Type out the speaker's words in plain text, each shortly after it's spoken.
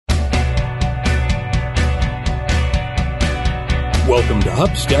Welcome to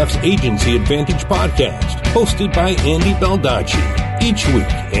HubStaff's Agency Advantage podcast, hosted by Andy Baldacci. Each week,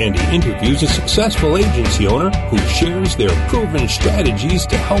 Andy interviews a successful agency owner who shares their proven strategies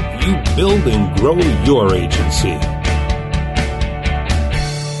to help you build and grow your agency.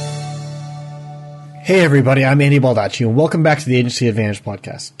 Hey everybody, I'm Andy Baldacci and welcome back to the Agency Advantage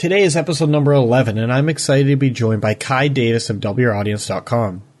podcast. Today is episode number 11 and I'm excited to be joined by Kai Davis of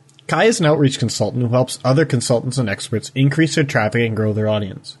WYourAudience.com. Kai is an outreach consultant who helps other consultants and experts increase their traffic and grow their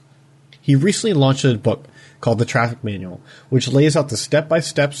audience. He recently launched a book called The Traffic Manual, which lays out the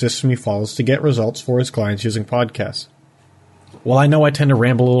step-by-step system he follows to get results for his clients using podcasts. While I know I tend to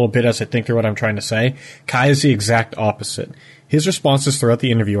ramble a little bit as I think through what I'm trying to say, Kai is the exact opposite. His responses throughout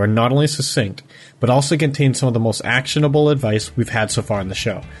the interview are not only succinct, but also contain some of the most actionable advice we've had so far in the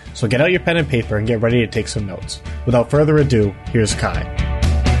show. So get out your pen and paper and get ready to take some notes. Without further ado, here's Kai.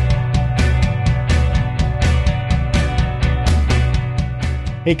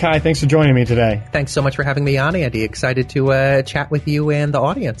 Hey Kai, thanks for joining me today. Thanks so much for having me on, Andy. Excited to chat with you and the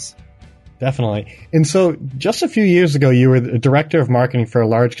audience. Definitely. And so just a few years ago, you were the director of marketing for a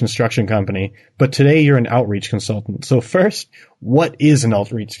large construction company, but today you're an outreach consultant. So first, what is an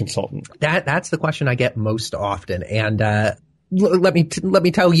outreach consultant? That's the question I get most often. And let me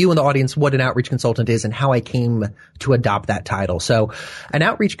tell you and the audience what an outreach consultant is and how I came to adopt that title. So an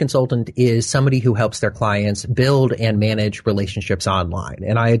outreach consultant is somebody who helps their clients build and manage relationships online.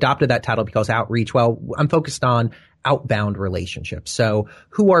 And I adopted that title because outreach, well, I'm focused on outbound relationships. So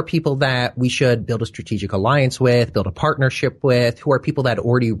who are people that we should build a strategic alliance with, build a partnership with? Who are people that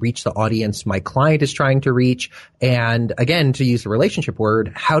already reach the audience my client is trying to reach? And again, to use the relationship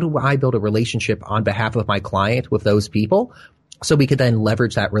word, how do I build a relationship on behalf of my client with those people? So we could then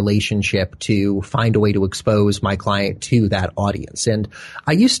leverage that relationship to find a way to expose my client to that audience. And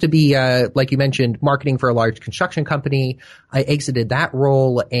I used to be, like you mentioned, marketing for a large construction company. I exited that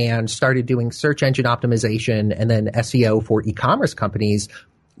role and started doing search engine optimization and then SEO for e-commerce companies.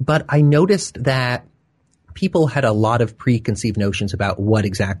 But I noticed that people had a lot of preconceived notions about what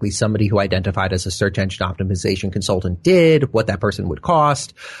exactly somebody who identified as a search engine optimization consultant did, what that person would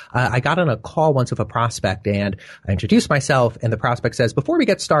cost. I got on a call once with a prospect and I introduced myself and the prospect says, before we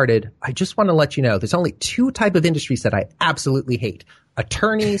get started, I just want to let you know there's only two type of industries that I absolutely hate,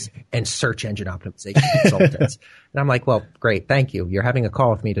 attorneys and search engine optimization consultants. And I'm like, well, great. Thank you. You're having a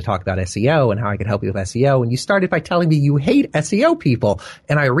call with me to talk about SEO and how I could help you with SEO. And you started by telling me you hate SEO people.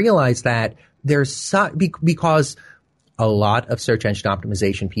 And I realized that because a lot of search engine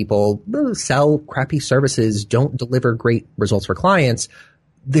optimization people sell crappy services, don't deliver great results for clients.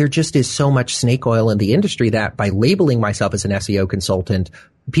 There just is so much snake oil in the industry that by labeling myself as an SEO consultant,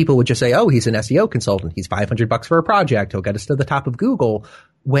 people would just say, oh, he's an SEO consultant. He's $500 for a project. He'll get us to the top of Google,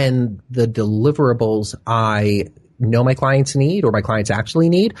 when the deliverables I know my clients need or my clients actually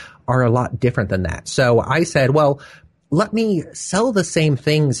need are a lot different than that. So I said, well, let me sell the same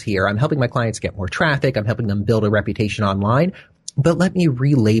things here. I'm helping my clients get more traffic. I'm helping them build a reputation online. But let me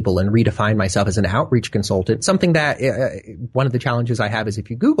relabel and redefine myself as an outreach consultant. Something that one of the challenges I have is if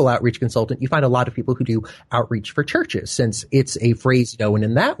you Google outreach consultant, you find a lot of people who do outreach for churches, since it's a phrase known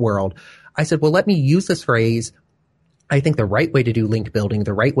in that world. I said, well, let me use this phrase. I think the right way to do link building,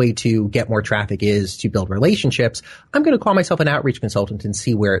 the right way to get more traffic is to build relationships. I'm going to call myself an outreach consultant and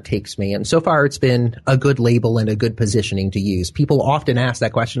see where it takes me. And so far, it's been a good label and a good positioning to use. People often ask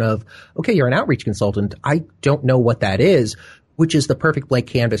that question of, okay, you're an outreach consultant. I don't know what that is, which is the perfect blank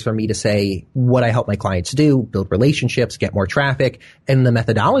canvas for me to say what I help my clients do, build relationships, get more traffic. And the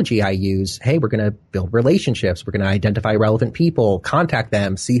methodology I use, hey, we're going to build relationships. We're going to identify relevant people, contact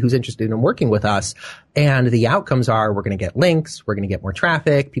them, see who's interested in working with us. And the outcomes are we're going to get links, we're going to get more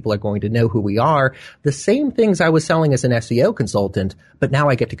traffic, people are going to know who we are. The same things I was selling as an SEO consultant, but now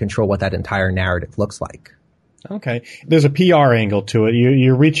I get to control what that entire narrative looks like. Okay. There's a PR angle to it.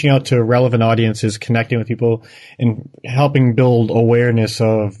 You're reaching out to relevant audiences, connecting with people, and helping build awareness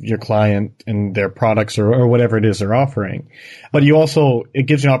of your client and their products or whatever it is they're offering. But it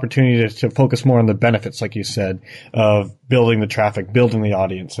gives you an opportunity to focus more on the benefits, like you said, of building the traffic, building the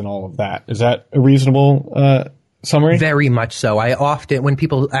audience, and all of that. Is that a reasonable summary? Very much so. I often, when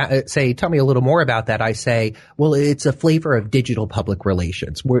people say, tell me a little more about that, I say, well, it's a flavor of digital public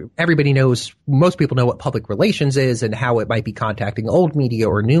relations, where everybody knows, most people know what public relations is and how it might be contacting old media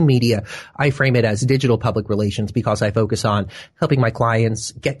or new media. I frame it as digital public relations because I focus on helping my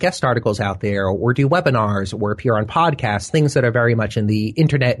clients get guest articles out there or do webinars or appear on podcasts, things that are very much in the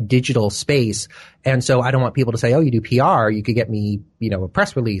internet digital space. And so I don't want people to say, oh, you do PR, you could get me, a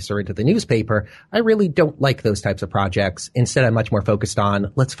press release or into the newspaper. I really don't like those types of projects. Instead, I'm much more focused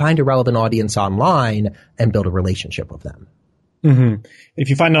on let's find a relevant audience online and build a relationship with them. Mm-hmm. If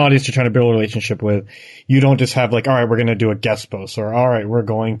you find an audience you're trying to build a relationship with, you don't just have like, all right, we're going to do a guest post, or all right, we're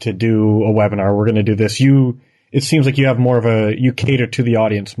going to do a webinar, we're going to do this. It seems like you have you cater to the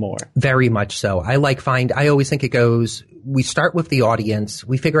audience more. Very much so. I always think it goes, we start with the audience,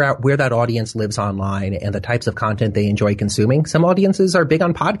 we figure out where that audience lives online and the types of content they enjoy consuming. Some audiences are big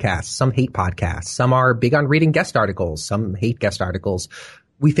on podcasts, some hate podcasts, some are big on reading guest articles, some hate guest articles.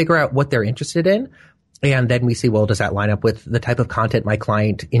 We figure out what they're interested in. And then we see, well, does that line up with the type of content my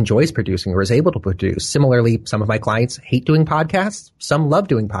client enjoys producing or is able to produce? Similarly, some of my clients hate doing podcasts. Some love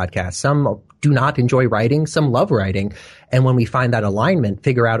doing podcasts. Some do not enjoy writing. Some love writing. And when we find that alignment,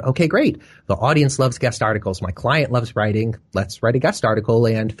 figure out, okay, great. The audience loves guest articles. My client loves writing. Let's write a guest article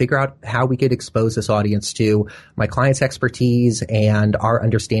and figure out how we could expose this audience to my client's expertise and our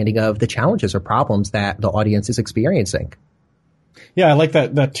understanding of the challenges or problems that the audience is experiencing. Yeah, I like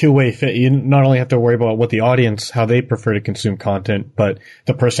that two-way fit. You not only have to worry about what the audience, how they prefer to consume content, but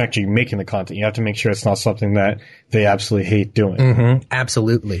the person actually making the content. You have to make sure it's not something that they absolutely hate doing. Mm-hmm.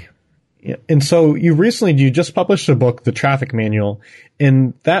 Absolutely. Yeah. And so you just published a book, The Traffic Manual,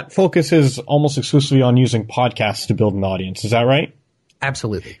 and that focuses almost exclusively on using podcasts to build an audience. Is that right?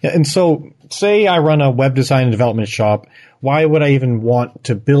 Absolutely. Yeah, and so say I run a web design and development shop. Why would I even want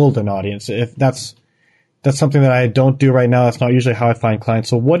to build an audience if that's something that I don't do right now? That's not usually how I find clients.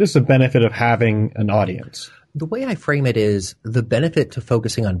 So what is the benefit of having an audience? The way I frame it is the benefit to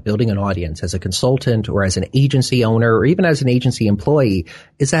focusing on building an audience as a consultant or as an agency owner or even as an agency employee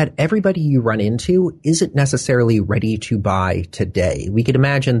is that everybody you run into isn't necessarily ready to buy today. We could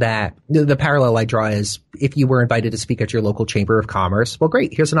imagine that the parallel I draw is if you were invited to speak at your local chamber of commerce, well,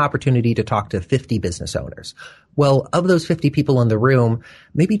 great, here's an opportunity to talk to 50 business owners. Well, of those 50 people in the room,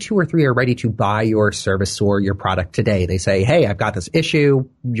 maybe 2 or 3 are ready to buy your service or your product today. They say, hey, I've got this issue.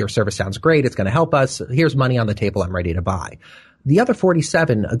 Your service sounds great. It's going to help us. Here's money on the table. I'm ready to buy. The other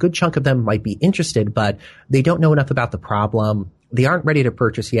 47, a good chunk of them might be interested, but they don't know enough about the problem. They aren't ready to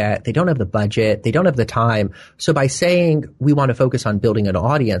purchase yet. They don't have the budget. They don't have the time. So by saying we want to focus on building an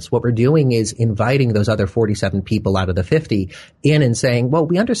audience, what we're doing is inviting those other 47 people out of the 50 in and saying, well,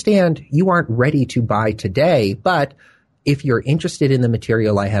 we understand you aren't ready to buy today, but if you're interested in the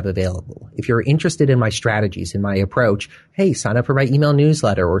material I have available, if you're interested in my strategies, in my approach, hey, sign up for my email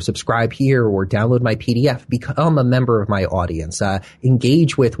newsletter or subscribe here or download my PDF, become a member of my audience,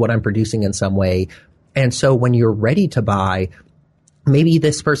 engage with what I'm producing in some way. And so when you're ready to buy, maybe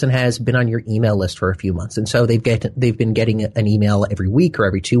this person has been on your email list for a few months. And so they've been getting an email every week or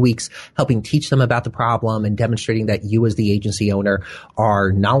every 2 weeks, helping teach them about the problem and demonstrating that you as the agency owner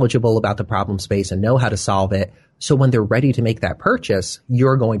are knowledgeable about the problem space and know how to solve it. So when they're ready to make that purchase,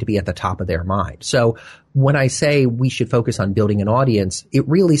 you're going to be at the top of their mind. So when I say we should focus on building an audience, I'm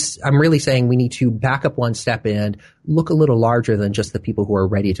really saying we need to back up one step and look a little larger than just the people who are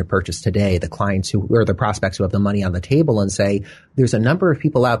ready to purchase today, the clients or the prospects who have the money on the table, and say there's a number of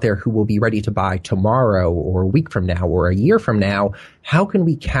people out there who will be ready to buy tomorrow or a week from now or a year from now. How can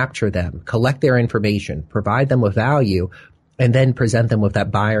we capture them, collect their information, provide them with value, and then present them with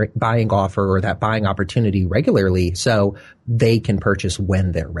that buying offer or that buying opportunity regularly so they can purchase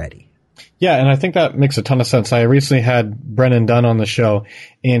when they're ready? Yeah, and I think that makes a ton of sense. I recently had Brennan Dunn on the show,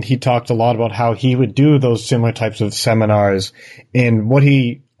 and he talked a lot about how he would do those similar types of seminars. And what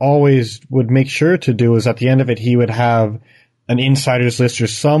he always would make sure to do is at the end of it, he would have an insider's list or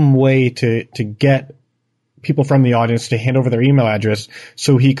some way to get people from the audience to hand over their email address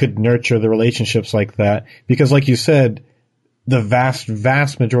so he could nurture the relationships like that. Because like you said, the vast,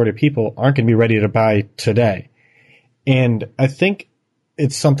 vast majority of people aren't going to be ready to buy today. And I think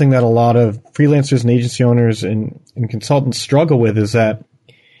it's something that a lot of freelancers and agency owners and consultants struggle with, is that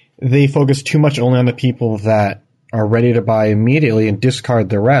they focus too much only on the people that are ready to buy immediately and discard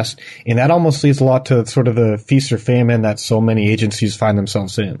the rest. And that almost leads a lot to sort of the feast or famine that so many agencies find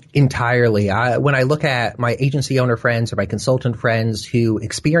themselves in. Entirely. When I look at my agency owner friends or my consultant friends who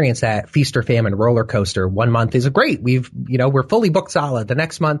experience that feast or famine roller coaster, 1 month is great. We're fully booked solid. The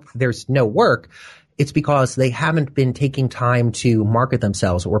next month there's no work. It's because they haven't been taking time to market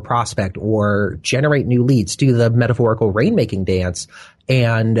themselves or prospect or generate new leads, do the metaphorical rainmaking dance.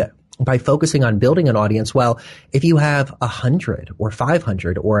 And by focusing on building an audience, well, if you have 100 or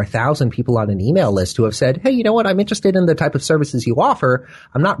 500 or 1,000 people on an email list who have said, hey, you know what, I'm interested in the type of services you offer,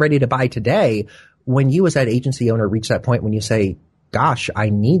 I'm not ready to buy today. When you as that agency owner reach that point when you say, gosh,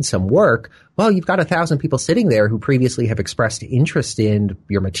 I need some work, well, you've got 1,000 people sitting there who previously have expressed interest in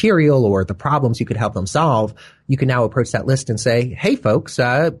your material or the problems you could help them solve. You can now approach that list and say, hey, folks,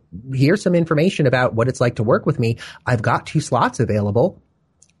 here's some information about what it's like to work with me. I've got 2 slots available.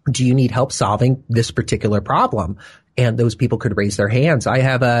 Do you need help solving this particular problem? and those people could raise their hands. I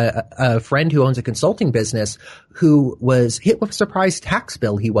have a friend who owns a consulting business who was hit with a surprise tax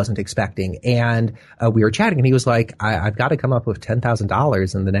bill he wasn't expecting. And we were chatting and he was like, I've got to come up with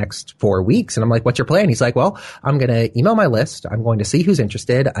 $10,000 in the next 4 weeks. And I'm like, what's your plan? He's like, well, I'm going to email my list. I'm going to see who's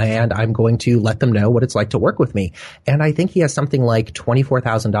interested and I'm going to let them know what it's like to work with me. And I think he has something like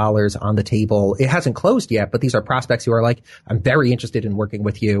 $24,000 on the table. It hasn't closed yet, but these are prospects who are like, I'm very interested in working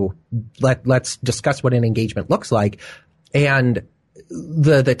with you. Let's discuss what an engagement looks like. And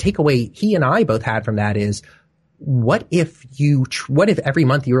the takeaway he and I both had from that is, what if every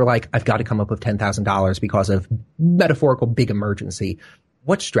month you were like, I've got to come up with $10,000 because of metaphorical big emergency?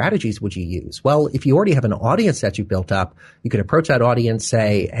 What strategies would you use? Well, if you already have an audience that you've built up, you could approach that audience,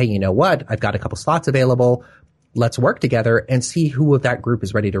 say, hey, you know what? I've got a couple slots available. Let's work together and see who of that group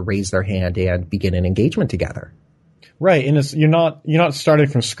is ready to raise their hand and begin an engagement together. Right, and you're not starting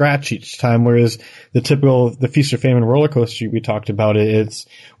from scratch each time. Whereas the feast or famine roller coaster we talked about, it's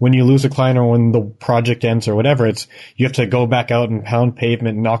when you lose a client or when the project ends or whatever, it's you have to go back out and pound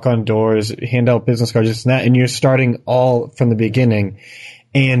pavement, knock on doors, hand out business cards, this and that, and you're starting all from the beginning.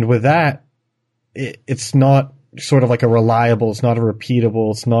 And with that, it's not sort of like a reliable, it's not a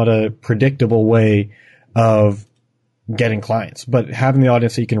repeatable, it's not a predictable way of getting clients. But having the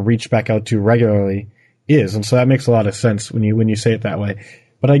audience that you can reach back out to regularly is. And so that makes a lot of sense when you say it that way.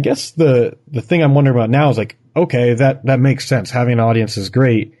 But I guess the thing I'm wondering about now is like, okay, that makes sense. Having an audience is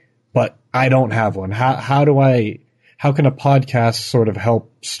great, but I don't have one. How can a podcast sort of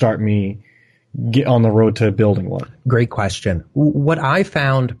help start me get on the road to building one? Great question. What I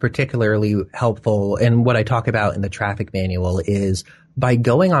found particularly helpful and what I talk about in the traffic manual is by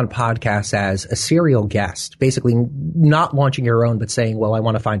going on podcasts as a serial guest, basically not launching your own, but saying, well, I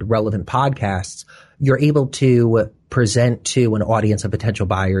want to find relevant podcasts. You're able to present to an audience of potential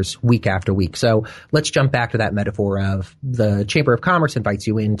buyers week after week. So let's jump back to that metaphor of the Chamber of Commerce invites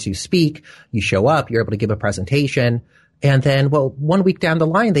you in to speak. You show up, you're able to give a presentation. And then, well, 1 week down the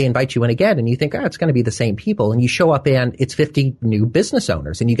line, they invite you in again and you think, it's going to be the same people. And you show up and it's 50 new business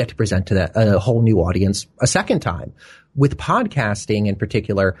owners and you get to present to a whole new audience a second time. With podcasting in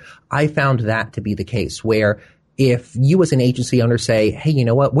particular, I found that to be the case where if you as an agency owner say, hey, you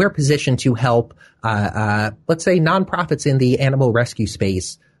know what, we're positioned to help, let's say nonprofits in the animal rescue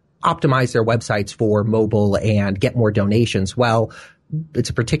space optimize their websites for mobile and get more donations. Well, it's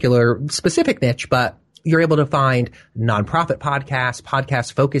a particular specific niche, but you're able to find nonprofit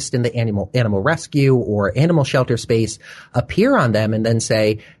podcasts focused in the animal rescue or animal shelter space, appear on them and then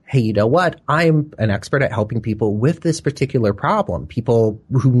say, hey, you know what? I'm an expert at helping people with this particular problem, people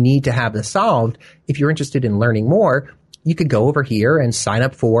who need to have this solved. If you're interested in learning more, you could go over here and sign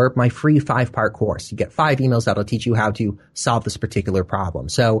up for my free 5-part course. You get 5 emails that'll teach you how to solve this particular problem.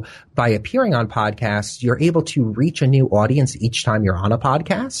 So by appearing on podcasts, you're able to reach a new audience each time you're on a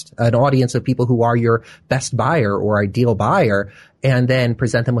podcast, an audience of people who are your best buyer or ideal buyer, and then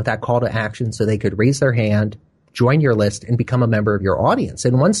present them with that call to action so they could raise their hand, join your list, and become a member of your audience.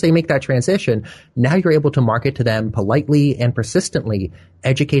 And once they make that transition, now you're able to market to them politely and persistently,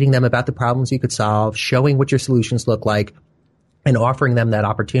 educating them about the problems you could solve, showing what your solutions look like, and offering them that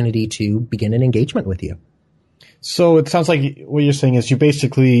opportunity to begin an engagement with you. So it sounds like what you're saying is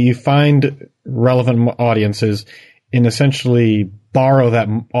you find relevant audiences and essentially borrow that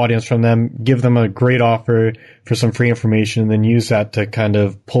audience from them, give them a great offer for some free information, and then use that to kind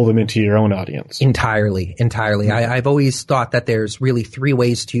of pull them into your own audience. Entirely. I've always thought that there's really 3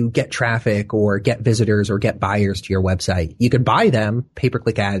 ways to get traffic or get visitors or get buyers to your website. You could buy them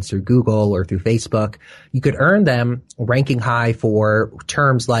pay-per-click ads through Google or through Facebook. You could earn them ranking high for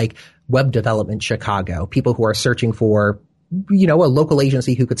terms like web development Chicago, people who are searching for a local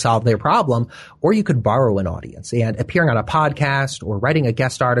agency who could solve their problem, or you could borrow an audience and appearing on a podcast or writing a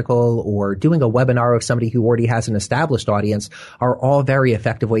guest article or doing a webinar of somebody who already has an established audience are all very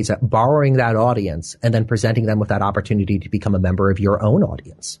effective ways at borrowing that audience and then presenting them with that opportunity to become a member of your own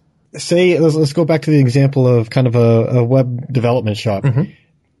audience. Let's go back to the example of kind of a web development shop. Mm-hmm.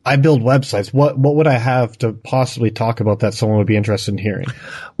 I build websites. What would I have to possibly talk about that someone would be interested in hearing?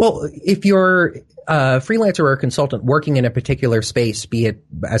 Well, if you're a freelancer or a consultant working in a particular space, be it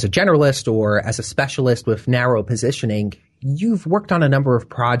as a generalist or as a specialist with narrow positioning, you've worked on a number of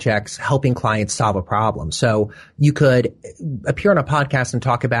projects helping clients solve a problem. So you could appear on a podcast and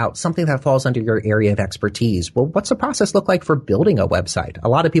talk about something that falls under your area of expertise. Well, what's the process look like for building a website? A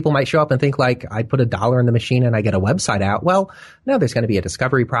lot of people might show up and think like, I put $1 in the machine and I get a website out. Well, no, there's going to be a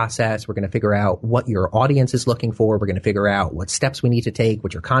discovery process. We're going to figure out what your audience is looking for. We're going to figure out what steps we need to take,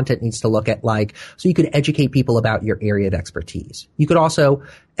 what your content needs to look at like. So you could educate people about your area of expertise. You could also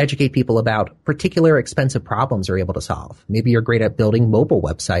educate people about particular expensive problems you're able to solve. Maybe you're great at building mobile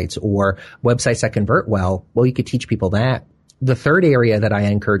websites or websites that convert well. Well, you could teach people that. The third area that I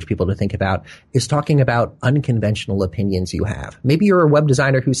encourage people to think about is talking about unconventional opinions you have. Maybe you're a web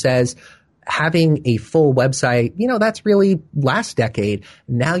designer who says, having a full website, that's really last decade.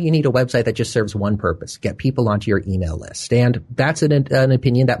 Now you need a website that just serves one purpose, get people onto your email list. And that's an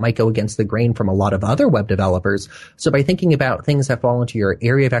opinion that might go against the grain from a lot of other web developers. So by thinking about things that fall into your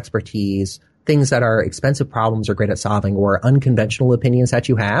area of expertise, things that are expensive problems you're great at solving, or unconventional opinions that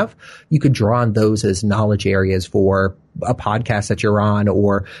you have, you could draw on those as knowledge areas for a podcast that you're on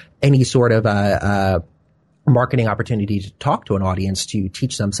or any sort of marketing opportunity to talk to an audience to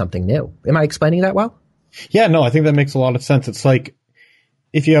teach them something new. Am I explaining that well? Yeah, no, I think that makes a lot of sense. It's like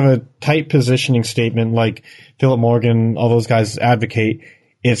if you have a tight positioning statement like Philip Morgan, all those guys advocate,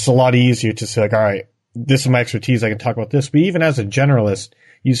 it's a lot easier to say like, all right, this is my expertise. I can talk about this. But even as a generalist,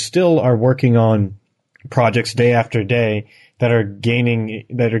 you still are working on projects day after day that are giving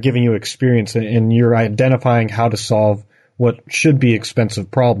you experience, and you're identifying how to solve what should be expensive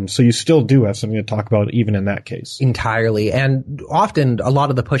problems. So you still do have something to talk about even in that case. Entirely. And often a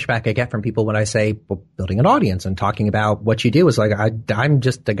lot of the pushback I get from people when I say, well, building an audience and talking about what you do is like, I'm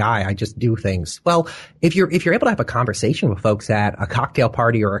just a guy. I just do things. Well, if you're able to have a conversation with folks at a cocktail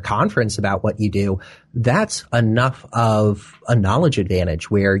party or a conference about what you do, that's enough of a knowledge advantage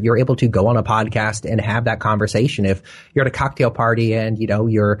where you're able to go on a podcast and have that conversation. If you're at a cocktail party and,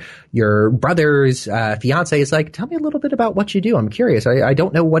 your brother's fiance is like, tell me a little bit about what you do. I'm curious. I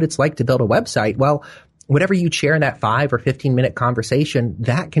don't know what it's like to build a website. Well, whatever you share in that 5 or 15-minute conversation,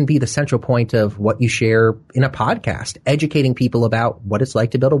 that can be the central point of what you share in a podcast, educating people about what it's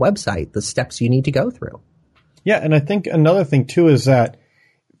like to build a website, the steps you need to go through. Yeah. And I think another thing too is that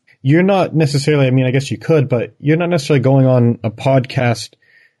you're not necessarily, I guess you could, but you're not necessarily going on a podcast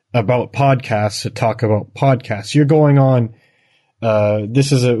about podcasts to talk about podcasts. You're going on,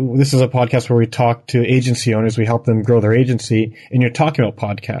 this is a podcast where we talk to agency owners. We help them grow their agency, and you're talking about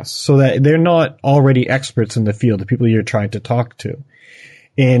podcasts so that they're not already experts in the field, the people you're trying to talk to.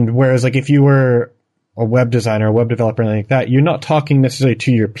 And whereas like if you were a web designer, a web developer, anything like that, you're not talking necessarily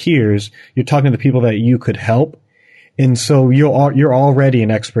to your peers. You're talking to the people that you could help. And so you're already an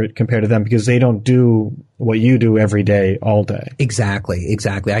expert compared to them because they don't do what you do every day, all day. Exactly.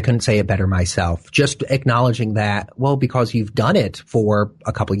 I couldn't say it better myself. Just acknowledging that, well, because you've done it for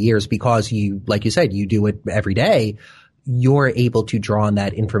a couple of years, because you, like you said, you do it every day, you're able to draw on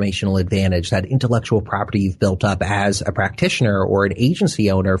that informational advantage, that intellectual property you've built up as a practitioner or an agency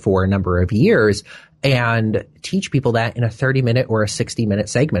owner for a number of years, and teach people that in a 30-minute or a 60-minute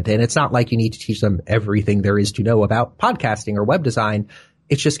segment. And it's not like you need to teach them everything there is to know about podcasting or web design.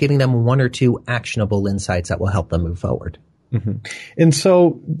 It's just giving them 1 or 2 actionable insights that will help them move forward. Mm-hmm. And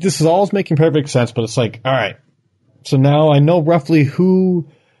so this is always making perfect sense, but it's like, all right, so now I know roughly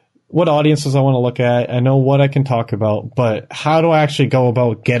what audiences I want to look at. I know what I can talk about, but how do I actually go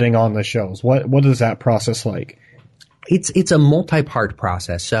about getting on the shows? What is that process like? It's a multi-part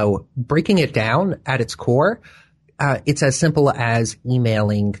process. So breaking it down at its core, it's as simple as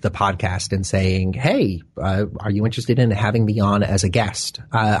emailing the podcast and saying, hey, are you interested in having me on as a guest?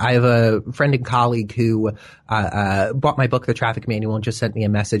 I have a friend and colleague who bought my book, The Traffic Manual, and just sent me a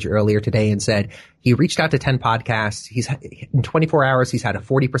message earlier today and said he reached out to 10 podcasts. In 24 hours, he's had a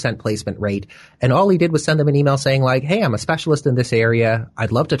 40% placement rate. And all he did was send them an email saying like, hey, I'm a specialist in this area.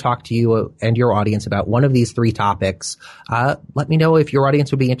 I'd love to talk to you and your audience about one of these 3 topics. Let me know if your audience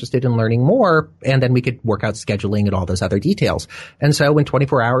would be interested in learning more, and then we could work out scheduling and all those other details. And so in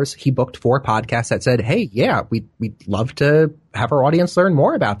 24 hours, he booked 4 podcasts that said, hey, yeah, we'd love to have our audience learn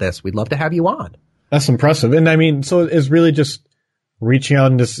more about this. We'd love to have you on. That's impressive. And so it's really just reaching out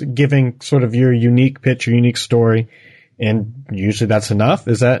and just giving sort of your unique pitch, your unique story. And usually that's enough.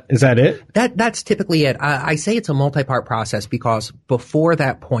 Is that it? That's typically it. I say it's a multi-part process because before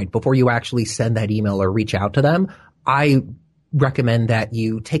that point, before you actually send that email or reach out to them, I recommend that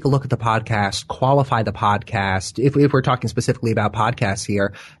you take a look at the podcast, qualify the podcast, if we're talking specifically about podcasts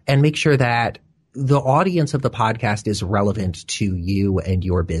here, and make sure that the audience of the podcast is relevant to you and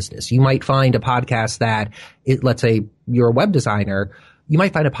your business. You might find a podcast that, let's say you're a web designer, you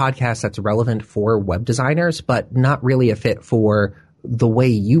might find a podcast that's relevant for web designers, but not really a fit for the way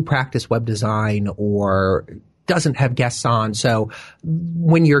you practice web design or doesn't have guests on. So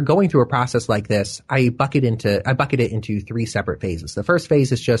when you're going through a process like this, I bucket it into 3 separate phases. The first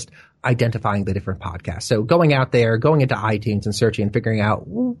phase is just identifying the different podcasts. So going out there, going into iTunes and searching and figuring out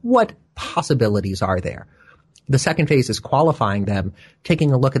what possibilities are there. The second phase is qualifying them,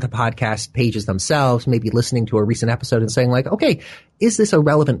 taking a look at the podcast pages themselves, maybe listening to a recent episode and saying like, okay, is this a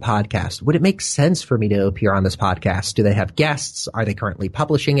relevant podcast? Would it make sense for me to appear on this podcast? Do they have guests? Are they currently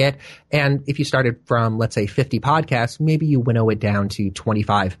publishing it? And if you started from, let's say, 50 podcasts, maybe you winnow it down to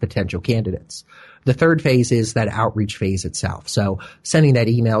 25 potential candidates. The third phase is that outreach phase itself. So sending that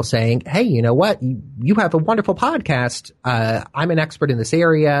email saying, hey, you know what? You have a wonderful podcast. I'm an expert in this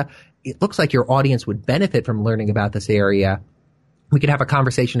area. It looks like your audience would benefit from learning about this area. We could have a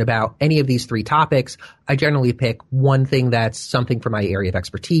conversation about any of these 3 topics. I generally pick one thing that's something from my area of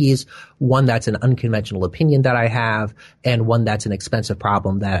expertise, one that's an unconventional opinion that I have, and one that's an expensive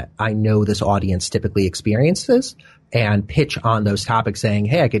problem that I know this audience typically experiences, and pitch on those topics saying,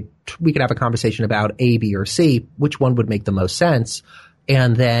 hey, we could have a conversation about A, B, or C. Which one would make the most sense?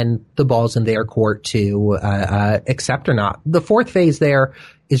 And then the ball's in their court to accept or not. The fourth phase there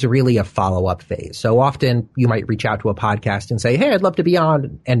is really a follow-up phase. So often you might reach out to a podcast and say, hey, I'd love to be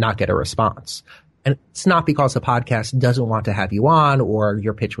on, and not get a response. And it's not because the podcast doesn't want to have you on or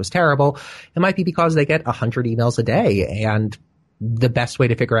your pitch was terrible. It might be because they get 100 emails a day, and the best way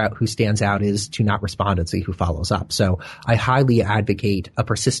to figure out who stands out is to not respond and see who follows up. So I highly advocate a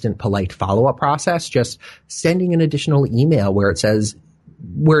persistent, polite follow-up process, just sending an additional email where it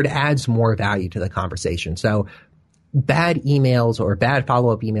adds more value to the conversation. So bad emails or bad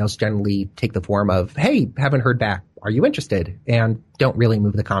follow-up emails generally take the form of, hey, haven't heard back. Are you interested? And don't really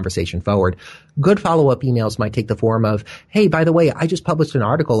move the conversation forward. Good follow-up emails might take the form of, hey, by the way, I just published an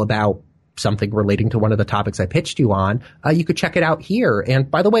article about something relating to one of the topics I pitched you on. You could check it out here.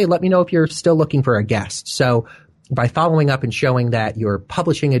 And by the way, let me know if you're still looking for a guest. So by following up and showing that you're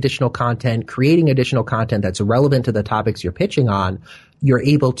publishing additional content, creating additional content that's relevant to the topics you're pitching on, you're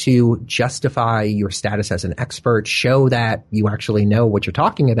able to justify your status as an expert, show that you actually know what you're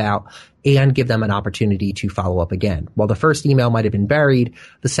talking about, and give them an opportunity to follow up again. While the first email might have been buried,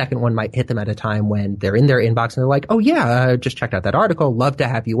 the second one might hit them at a time when they're in their inbox and they're like, oh yeah, just checked out that article, love to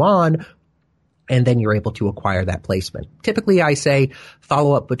have you on. And then you're able to acquire that placement. Typically, I say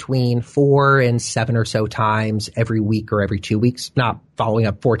follow up between 4 and 7 or so times every week or every 2 weeks. Not following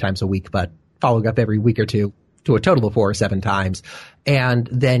up 4 times a week, but following up every week or two to a total of 4 or 7 times. And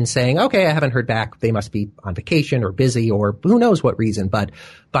then saying, okay, I haven't heard back. They must be on vacation or busy or who knows what reason. But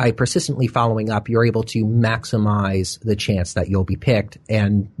by persistently following up, you're able to maximize the chance that you'll be picked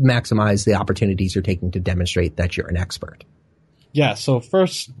and maximize the opportunities you're taking to demonstrate that you're an expert. Yeah, so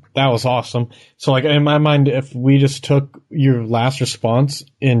first, that was awesome. So like in my mind, if we just took your last response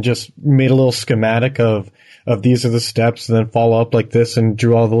and just made a little schematic of these are the steps and then follow up like this and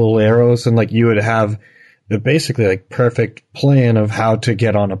drew all the little arrows, and like you would have the basically like perfect plan of how to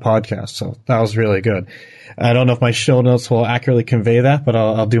get on a podcast. So that was really good. I don't know if my show notes will accurately convey that, but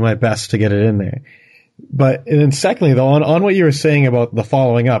I'll do my best to get it in there. But and then secondly, though, on what you were saying about the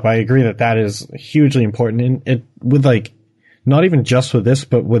following up, I agree that is hugely important. And it with like, not even just with this,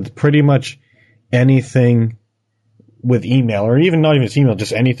 but with pretty much anything with email, or even not even just email,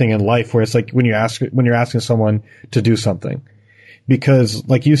 just anything in life where it's like when you're asking someone to do something. Because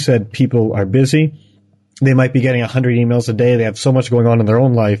like you said, people are busy. They might be getting 100 emails a day. They have so much going on in their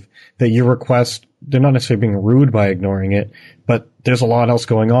own life that your request, they're not necessarily being rude by ignoring it, but there's a lot else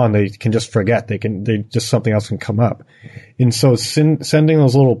going on. They can just forget. Something else can come up. And so sending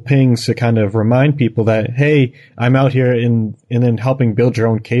those little pings to kind of remind people that, hey, I'm out here and then helping build your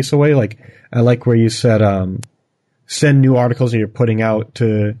own case away. Like, I like where you said, send new articles that you're putting out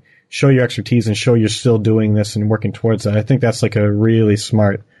to show your expertise and show you're still doing this and working towards that. I think that's like a really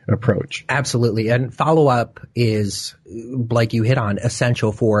smart approach. Absolutely. And follow-up is, like you hit on,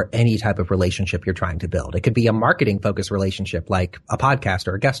 essential for any type of relationship you're trying to build. It could be a marketing-focused relationship like a podcast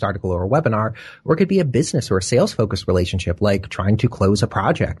or a guest article or a webinar, or it could be a business or a sales-focused relationship like trying to close a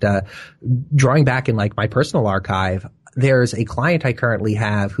project. Drawing back in like my personal archive, there's a client I currently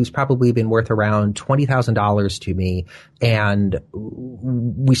have who's probably been worth around $20,000 to me. And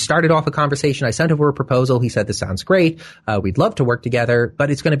we started off a conversation. I sent over a proposal. He said, this sounds great. We'd love to work together,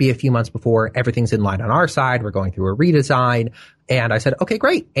 but it's going to be a few months before everything's in line on our side. We're going through a redesign. And I said, okay,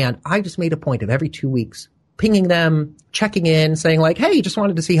 great. And I just made a point of every 2 weeks pinging them, checking in, saying like, hey, just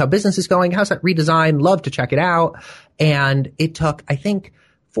wanted to see how business is going. How's that redesign? Love to check it out. And it took, I think,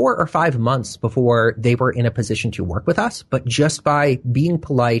 4 or 5 months before they were in a position to work with us. But just by being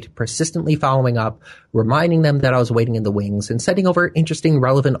polite, persistently following up, reminding them that I was waiting in the wings, and sending over interesting,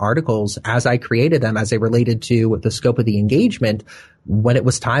 relevant articles as I created them, as they related to the scope of the engagement, when it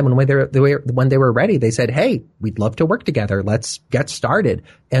was time and when they were ready, they said, hey, we'd love to work together. Let's get started.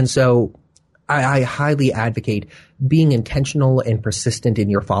 And so I highly advocate being intentional and persistent in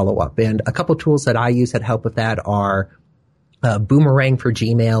your follow-up. And a couple tools that I use that help with that are Boomerang for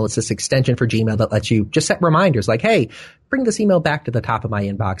Gmail. It's this extension for Gmail that lets you just set reminders like, hey, bring this email back to the top of my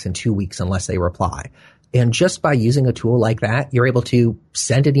inbox in 2 weeks unless they reply. And just by using a tool like that, you're able to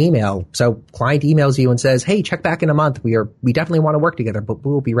send an email. So client emails you and says, hey, check back in a month. We definitely want to work together, but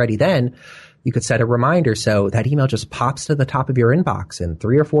we'll be ready then. You could set a reminder so that email just pops to the top of your inbox in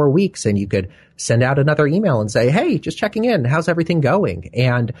 3 or 4 weeks, and you could send out another email and say, hey, just checking in. How's everything going?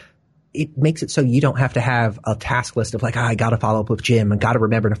 And it makes it so you don't have to have a task list of like, I got to follow up with Jim and got to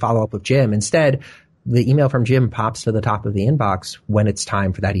remember to follow up with Jim. Instead, the email from Jim pops to the top of the inbox when it's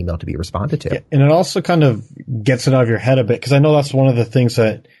time for that email to be responded to. Yeah, and it also kind of gets it out of your head a bit, because I know that's one of the things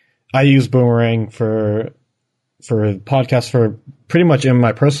that I use Boomerang for podcasts for pretty much in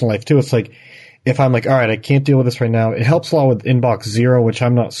my personal life too. It's like, if I'm like, all right, I can't deal with this right now, it helps a lot with inbox zero, which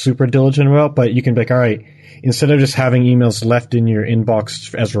I'm not super diligent about, but you can be like, all right, instead of just having emails left in your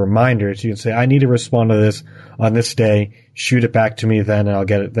inbox as reminders, you can say, I need to respond to this on this day, shoot it back to me then, and I'll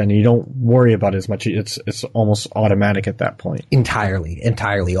get it then. You don't worry about it as much. It's almost automatic at that point. Entirely.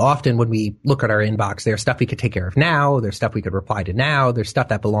 Often when we look at our inbox, there's stuff we could take care of now, there's stuff we could reply to now, there's stuff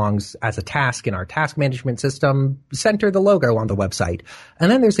that belongs as a task in our task management system, center the logo on the website. And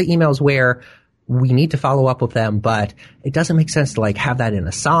then there's the emails where we need to follow up with them, but it doesn't make sense to like have that in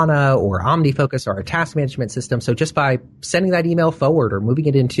Asana or OmniFocus or a task management system. So just by sending that email forward or moving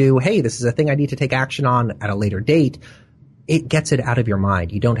it into, hey, this is a thing I need to take action on at a later date, it gets it out of your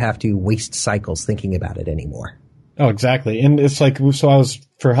mind. You don't have to waste cycles thinking about it anymore. Oh, exactly. And it's like, so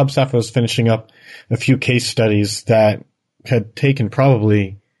for Hubstaff, I was finishing up a few case studies that had taken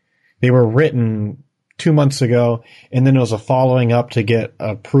they were written 2 months ago, and then it was a following up to get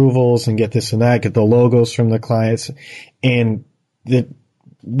approvals and get this and that, get the logos from the clients, and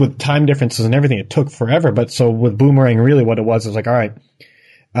with time differences and everything, it took forever. But so with Boomerang, really what it was like, all right,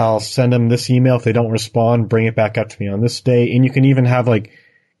 I'll send them this email. If they don't respond, bring it back up to me on this day. And you can even have you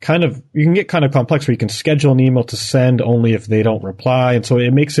can get kind of complex where you can schedule an email to send only if they don't reply. And so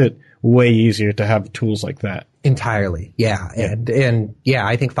it makes it way easier to have tools like that. Entirely. Yeah. And yeah,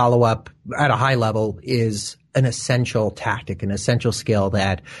 I think follow up at a high level is an essential tactic, an essential skill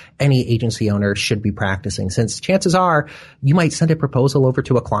that any agency owner should be practicing, since chances are you might send a proposal over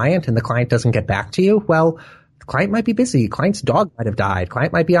to a client and the client doesn't get back to you. Well, the client might be busy. Client's dog might have died.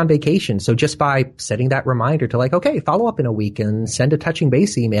 Client might be on vacation. So just by setting that reminder to like, okay, follow up in a week and send a touching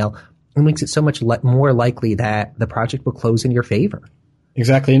base email, it makes it so much more likely that the project will close in your favor.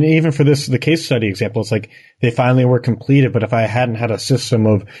 Exactly. And even for the case study example, it's like they finally were completed, but if I hadn't had a system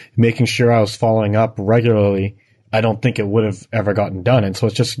of making sure I was following up regularly, I don't think it would have ever gotten done. And so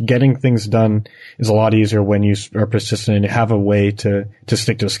it's just getting things done is a lot easier when you are persistent and have a way to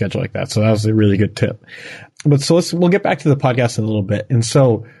stick to a schedule like that. So that was a really good tip. But so we'll get back to the podcast in a little bit. And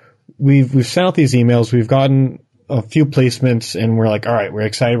so we've sent out these emails, we've gotten a few placements, and we're like, all right, we're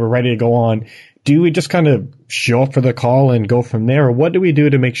excited, we're ready to go on. Do we just kind of show up for the call and go from there? Or what do we do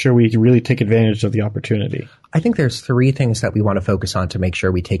to make sure we really take advantage of the opportunity? I think there's 3 things that we want to focus on to make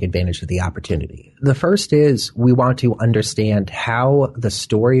sure we take advantage of the opportunity. The first is we want to understand how the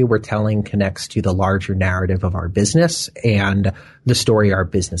story we're telling connects to the larger narrative of our business and the story our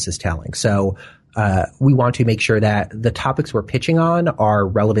business is telling. So we want to make sure that the topics we're pitching on are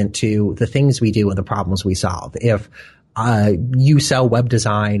relevant to the things we do and the problems we solve. If you sell web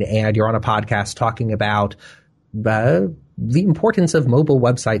design and you're on a podcast talking about the importance of mobile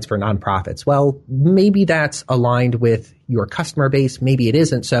websites for nonprofits, well, maybe that's aligned with your customer base. Maybe it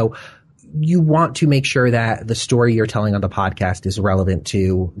isn't. So you want to make sure that the story you're telling on the podcast is relevant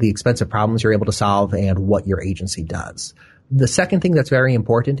to the expensive problems you're able to solve and what your agency does. The second thing that's very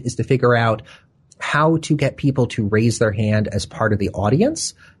important is to figure out how to get people to raise their hand as part of the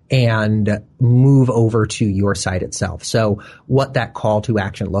audience and move over to your site itself. So what that call to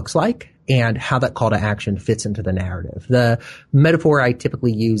action looks like and how that call to action fits into the narrative. The metaphor I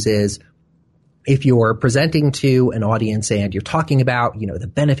typically use is if you're presenting to an audience and you're talking about, the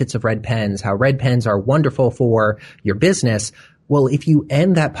benefits of red pens, how red pens are wonderful for your business. Well, if you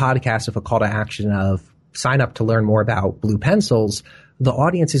end that podcast with a call to action of sign up to learn more about blue pencils, the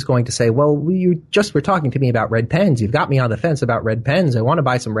audience is going to say, well, you just were talking to me about red pens. You've got me on the fence about red pens. I want to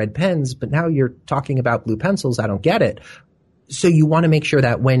buy some red pens, but now you're talking about blue pencils. I don't get it. So you want to make sure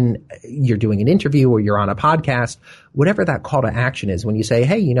that when you're doing an interview or you're on a podcast, whatever that call to action is, when you say,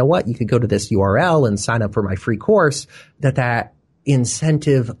 hey, you know what, you could go to this URL and sign up for my free course, that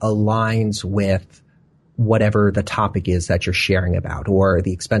incentive aligns with whatever the topic is that you're sharing about or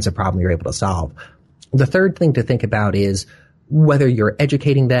the expensive problem you're able to solve. The third thing to think about is whether you're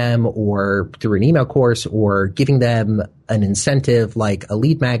educating them or through an email course or giving them an incentive like a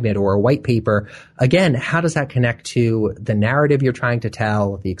lead magnet or a white paper. Again, how does that connect to the narrative you're trying to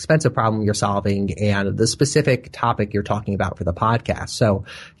tell, the expensive problem you're solving, and the specific topic you're talking about for the podcast? So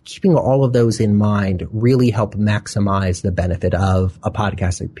keeping all of those in mind really help maximize the benefit of a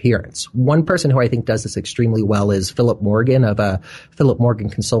podcast appearance. One person who I think does this extremely well is Philip Morgan of Philip Morgan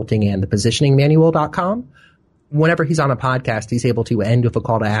Consulting and the positioningmanual.com. Whenever he's on a podcast, he's able to end with a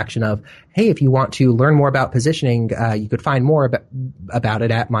call to action of, hey, if you want to learn more about positioning, you could find more about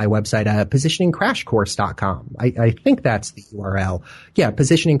it at my website, positioningcrashcourse.com. I think that's the URL. Yeah,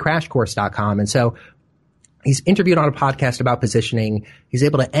 positioningcrashcourse.com. And so he's interviewed on a podcast about positioning. He's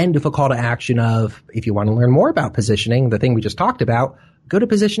able to end with a call to action of, if you want to learn more about positioning, the thing we just talked about, go to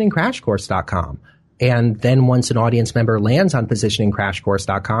positioningcrashcourse.com. And then once an audience member lands on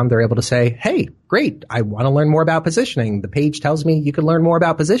positioningcrashcourse.com, they're able to say, hey, great, I want to learn more about positioning. The page tells me you can learn more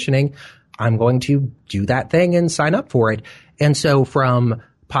about positioning. I'm going to do that thing and sign up for it. And so from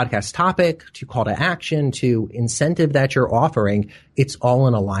podcast topic to call to action to incentive that you're offering, it's all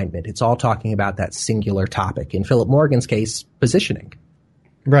in alignment. It's all talking about that singular topic. In Philip Morgan's case, positioning.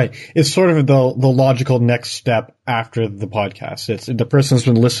 Right. It's sort of the logical next step after the podcast. It's the person's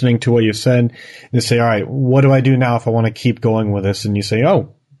been listening to what you said and they say, all right, what do I do now if I want to keep going with this? And you say,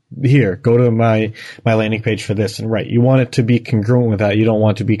 oh, here, go to my landing page for this. And right, you want it to be congruent with that. You don't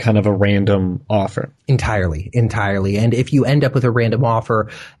want it to be kind of a random offer. Entirely. And if you end up with a random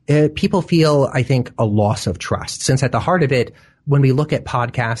offer, people feel, I think, a loss of trust. Since at the heart of it, when we look at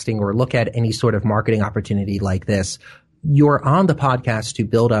podcasting or look at any sort of marketing opportunity like this, you're on the podcast to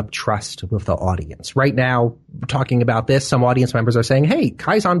build up trust with the audience. Right now, talking about this, some audience members are saying, hey,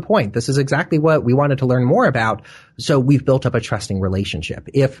 Kai's on point. This is exactly what we wanted to learn more about. So we've built up a trusting relationship.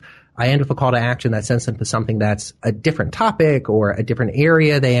 If I end with a call to action that sends them to something that's a different topic or a different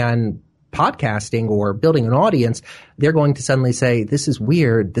area than podcasting or building an audience, they're going to suddenly say, this is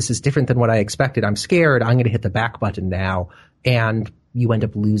weird. This is different than what I expected. I'm scared. I'm going to hit the back button now. And you end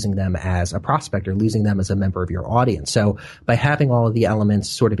up losing them as a prospect or losing them as a member of your audience. So by having all of the elements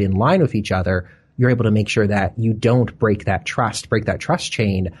sort of in line with each other, you're able to make sure that you don't break that trust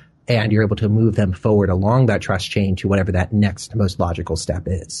chain, and you're able to move them forward along that trust chain to whatever that next most logical step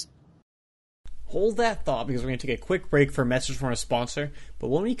is. Hold that thought because we're going to take a quick break for a message from our sponsor. But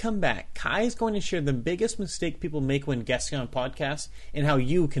when we come back, Kai is going to share the biggest mistake people make when guesting on podcasts and how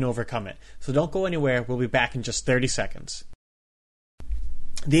you can overcome it. So don't go anywhere. We'll be back in just 30 seconds.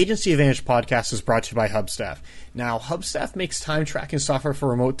 The Agency Advantage podcast is brought to you by Hubstaff. Now, Hubstaff makes time tracking software for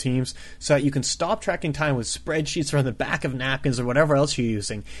remote teams so that you can stop tracking time with spreadsheets or on the back of napkins or whatever else you're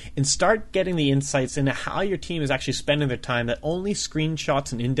using and start getting the insights into how your team is actually spending their time that only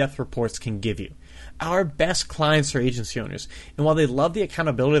screenshots and in-depth reports can give you. Our best clients are agency owners, and while they love the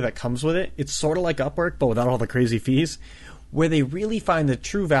accountability that comes with it, it's sort of like Upwork, but without all the crazy fees. Where they really find the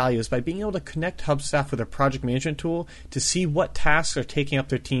true value is by being able to connect Hubstaff with a project management tool to see what tasks are taking up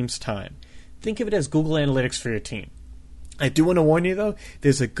their team's time. Think of it as Google Analytics for your team. I do want to warn you, though,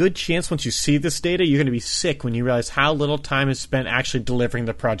 there's a good chance once you see this data, you're going to be sick when you realize how little time is spent actually delivering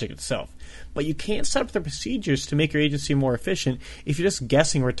the project itself. But you can't set up the procedures to make your agency more efficient if you're just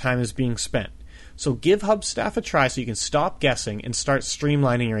guessing where time is being spent. So give Hubstaff a try so you can stop guessing and start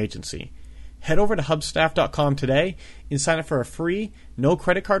streamlining your agency. Head over to hubstaff.com today and sign up for a free, no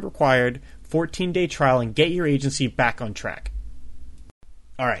credit card required, 14-day trial and get your agency back on track.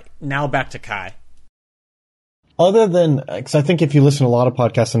 All right, now back to Kai. Other than, because I think if you listen to a lot of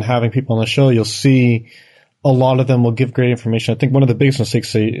podcasts and having people on the show, you'll see a lot of them will give great information. I think one of the biggest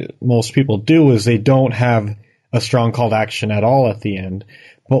mistakes most people do is they don't have a strong call to action at all at the end.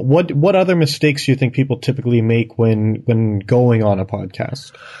 But what other mistakes do you think people typically make when going on a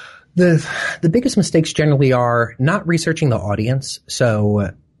podcast? The biggest mistakes generally are not researching the audience.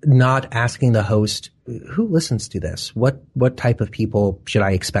 So not asking the host, who listens to this? What type of people should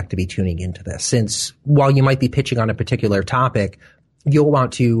I expect to be tuning into this? Since while you might be pitching on a particular topic, you'll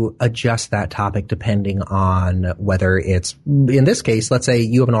want to adjust that topic depending on whether it's, in this case, let's say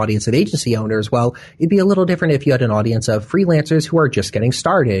you have an audience of agency owners. Well, it'd be a little different if you had an audience of freelancers who are just getting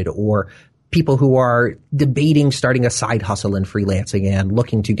started, or people who are debating starting a side hustle in freelancing and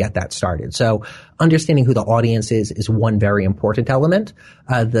looking to get that started. So understanding who the audience is one very important element.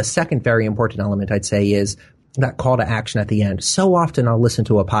 The second very important element I'd say is that call to action at the end. So often I'll listen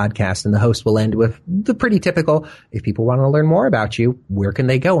to a podcast and the host will end with the pretty typical, if people want to learn more about you, where can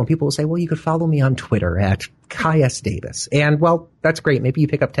they go? And people will say, well, you could follow me on Twitter at Kai S. Davis. And well, that's great. Maybe you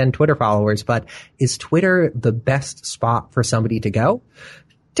pick up 10 Twitter followers, but is Twitter the best spot for somebody to go?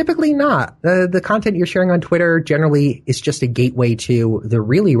 Typically not. The content you're sharing on Twitter generally is just a gateway to the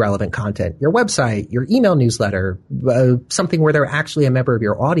really relevant content, your website, your email newsletter, something where they're actually a member of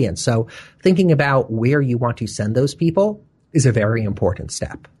your audience. So thinking about where you want to send those people is a very important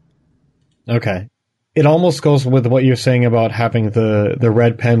step. Okay. It almost goes with what you're saying about having the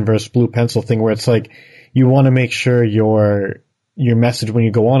red pen versus blue pencil thing, where it's like you want to make sure your message when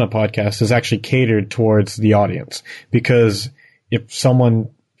you go on a podcast is actually catered towards the audience. Because if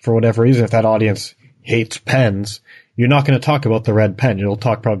someone, for whatever reason, if that audience hates pens, you're not going to talk about the red pen. You'll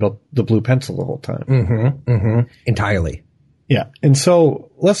talk probably about the blue pencil the whole time. Entirely. Yeah. And so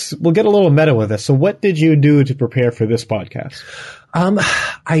we'll get a little meta with this. So what did you do to prepare for this podcast?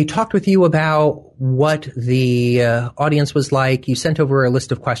 I talked with you about what the audience was like. You sent over a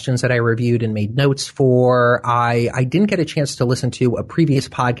list of questions that I reviewed and made notes for. I didn't get a chance to listen to a previous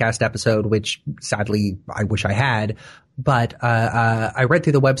podcast episode, which sadly I wish I had. But I read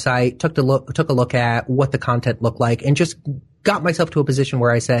through the website, took a look at what the content looked like, and just got myself to a position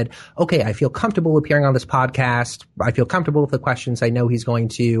where I said, okay, I feel comfortable appearing on this podcast. I feel comfortable with the questions I know he's going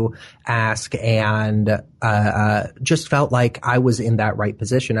to ask, and just felt like I was in that right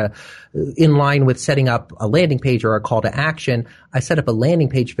position. In line with setting up a landing page or a call to action, I set up a landing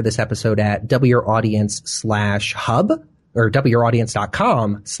page for this episode at wyouraudience/hub or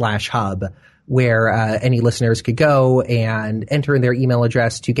wyouraudience.com/hub. Where any listeners could go and enter in their email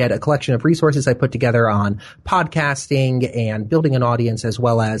address to get a collection of resources I put together on podcasting and building an audience, as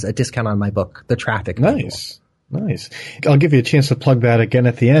well as a discount on my book, The Traffic Manual. Nice. I'll give you a chance to plug that again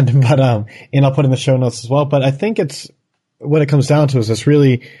at the end, but and I'll put in the show notes as well. But I think what it comes down to is it's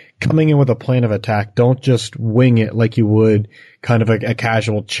really coming in with a plan of attack. Don't just wing it like you would kind of a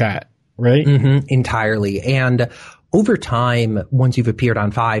casual chat, right? Entirely. And over time, once you've appeared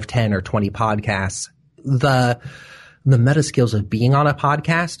on 5, 10, or 20 podcasts, the meta skills of being on a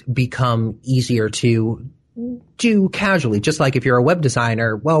podcast become easier to do casually. Just like if you're a web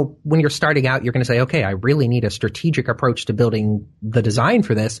designer, well, when you're starting out, you're going to say, okay, I really need a strategic approach to building the design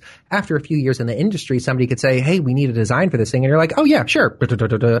for this. After a few years in the industry, somebody could say, hey, we need a design for this thing. And you're like, oh yeah, sure.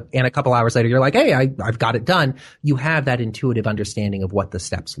 And a couple hours later, you're like, hey, I've got it done. You have that intuitive understanding of what the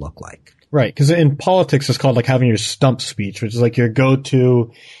steps look like. Right, because in politics, it's called like having your stump speech, which is like your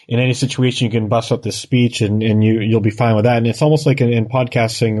go-to in any situation. You can bust up this speech and you'll be fine with that. And it's almost like in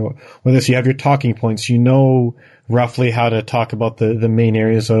podcasting, with this, you have your talking points. You know roughly how to talk about the main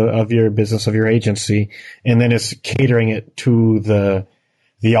areas of your business, of your agency, and then it's catering it to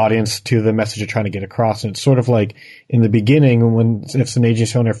the audience, to the message you're trying to get across. And it's sort of like in the beginning, if an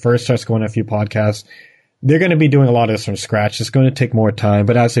agency owner first starts going on a few podcasts, they're going to be doing a lot of this from scratch. It's going to take more time,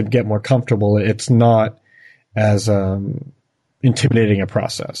 but as they get more comfortable, it's not as intimidating a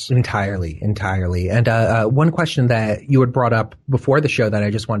process. Entirely. And one question that you had brought up before the show that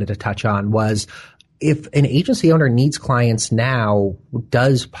I just wanted to touch on was, if an agency owner needs clients now,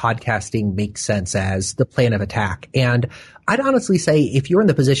 does podcasting make sense as the plan of attack? And I'd honestly say if you're in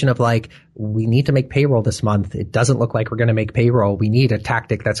the position of like, we need to make payroll this month, it doesn't look like we're going to make payroll, we need a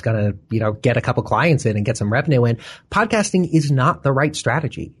tactic that's going to, get a couple clients in and get some revenue in, podcasting is not the right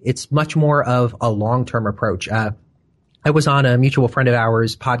strategy. It's much more of a long-term approach. I was on a mutual friend of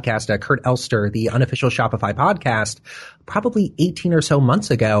ours podcast, Kurt Elster, the Unofficial Shopify podcast, probably 18 or so months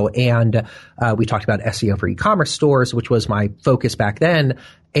ago. And we talked about SEO for e-commerce stores, which was my focus back then.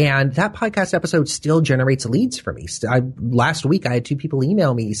 And that podcast episode still generates leads for me. Last week, I had 2 people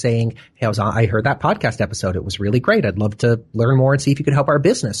email me saying, hey, I heard that podcast episode. It was really great. I'd love to learn more and see if you could help our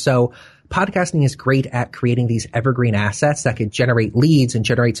business. So podcasting is great at creating these evergreen assets that could generate leads and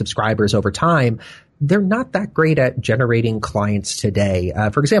generate subscribers over time. They're not that great at generating clients today.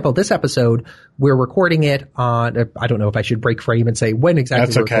 For example, this episode, we're recording it on, I don't know if I should break frame and say when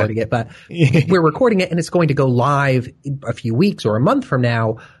exactly we're recording it, but we're recording it and it's going to go live a few weeks or a month from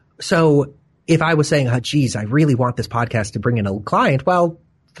now. So if I was saying, oh, geez, I really want this podcast to bring in a client, well,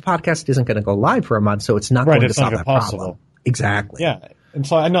 the podcast isn't going to go live for a month, so it's not going to solve that problem. Exactly. Yeah. And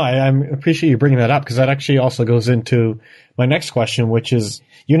so I appreciate you bringing that up, because that actually also goes into my next question, which is,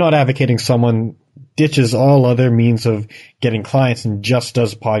 you're not advocating someone ditches all other means of getting clients and just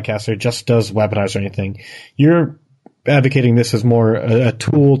does podcasts or just does webinars or anything. You're advocating this as more a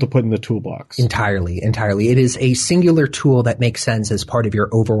tool to put in the toolbox. Entirely. It is a singular tool that makes sense as part of your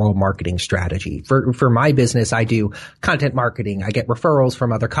overall marketing strategy. For my business, I do content marketing. I get referrals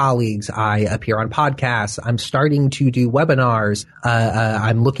from other colleagues. I appear on podcasts. I'm starting to do webinars.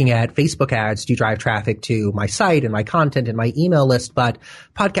 I'm looking at Facebook ads to drive traffic to my site and my content and my email list. But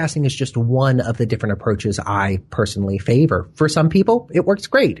podcasting is just one of the different approaches I personally favor. For some people, it works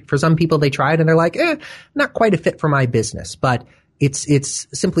great. For some people, they try it and they're like, not quite a fit for my business, but it's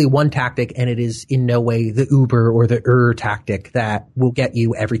simply one tactic, and it is in no way the Uber or the tactic that will get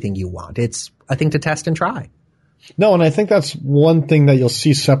you everything you want. It's a thing to test and try. No, and I think that's one thing that you'll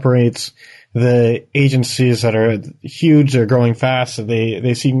see separates the agencies that are huge, they're growing fast, they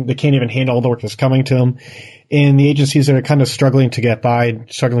can't even handle all the work that's coming to them, and the agencies that are kind of struggling to get by,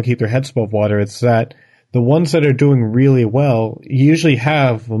 struggling to keep their heads above water. It's that the ones that are doing really well usually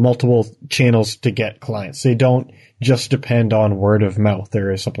have multiple channels to get clients. They don't just depend on word of mouth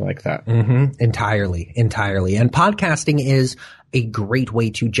or something like that. Mm-hmm. Entirely. And podcasting is a great way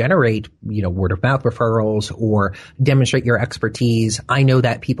to generate, word of mouth referrals or demonstrate your expertise. I know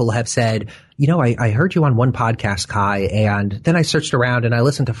that people have said, I heard you on one podcast, Kai, and then I searched around and I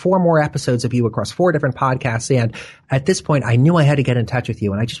listened to 4 more episodes of you across 4 different podcasts. And at this point, I knew I had to get in touch with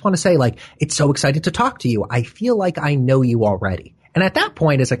you. And I just want to say, it's so excited to talk to you. I feel like I know you already. And at that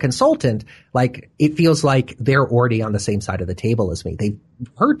point, as a consultant, it feels like they're already on the same side of the table as me. They've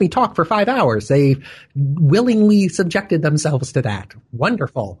heard me talk for 5 hours. They've willingly subjected themselves to that.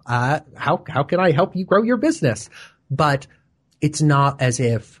 Wonderful. How can I help you grow your business? But it's not as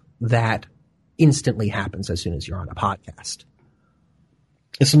if that instantly happens as soon as you're on a podcast.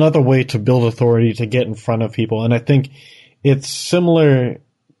 It's another way to build authority, to get in front of people. And I think it's similar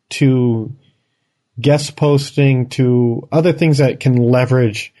to guest posting, to other things that can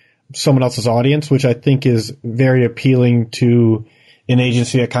leverage someone else's audience, which I think is very appealing to an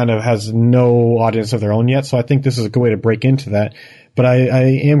agency that kind of has no audience of their own yet. So I think this is a good way to break into that. But I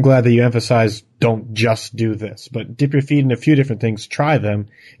am glad that you emphasize don't just do this, but dip your feet in a few different things, try them,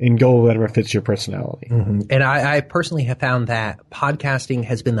 and go whatever fits your personality. Mm-hmm. And I personally have found that podcasting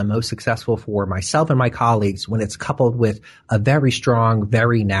has been the most successful for myself and my colleagues when it's coupled with a very strong,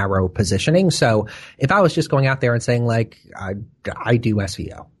 very narrow positioning. So if I was just going out there and saying I do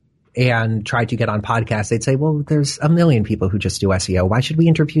SEO and tried to get on podcasts, they'd say, well, there's a million people who just do SEO. Why should we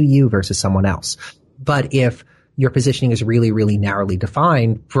interview you versus someone else? But if your positioning is really, really narrowly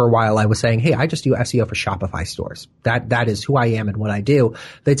defined, for a while I was saying, hey, I just do SEO for Shopify stores. That is who I am and what I do.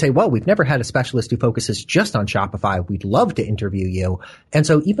 They'd say, well, we've never had a specialist who focuses just on Shopify. We'd love to interview you. And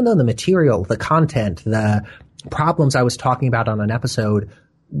so even though the material, the content, the problems I was talking about on an episode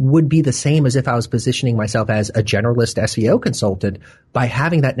would be the same as if I was positioning myself as a generalist SEO consultant, by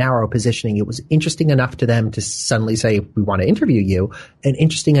having that narrow positioning, it was interesting enough to them to suddenly say, we want to interview you, and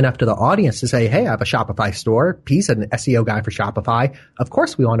interesting enough to the audience to say, hey, I have a Shopify store. He's an SEO guy for Shopify. Of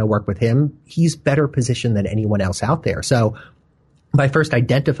course we want to work with him. He's better positioned than anyone else out there. So by first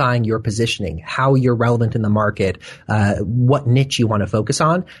identifying your positioning, how you're relevant in the market, what niche you want to focus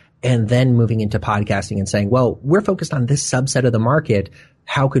on, and then moving into podcasting and saying, well, we're focused on this subset of the market.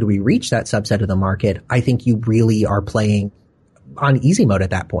 How could we reach that subset of the market? I think you really are playing on easy mode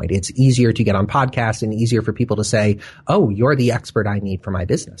at that point. It's easier to get on podcasts and easier for people to say, oh, you're the expert I need for my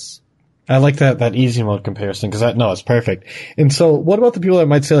business. I like that easy mode comparison because it's perfect. And so what about the people that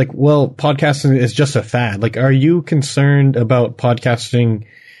might say well, podcasting is just a fad? Are you concerned about podcasting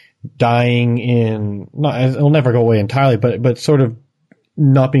dying it'll never go away entirely, but sort of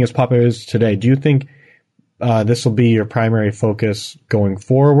not being as popular as today? Do you think this will be your primary focus going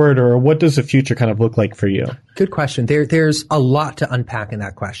forward, or what does the future kind of look like for you? Good question. There's a lot to unpack in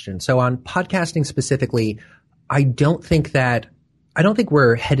that question. So on podcasting specifically, I don't think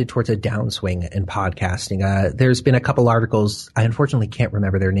we're headed towards a downswing in podcasting. There's been a couple articles. I unfortunately can't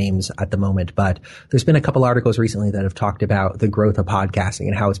remember their names at the moment, but there's been a couple articles recently that have talked about the growth of podcasting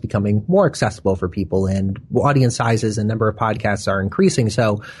and how it's becoming more accessible for people, and audience sizes and number of podcasts are increasing.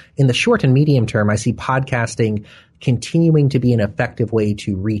 So in the short and medium term, I see podcasting continuing to be an effective way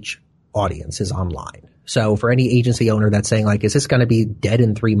to reach audiences online. So for any agency owner that's saying is this going to be dead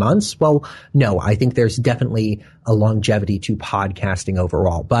in 3 months? Well, no, I think there's definitely a longevity to podcasting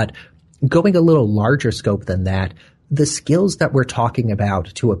overall. But going a little larger scope than that, the skills that we're talking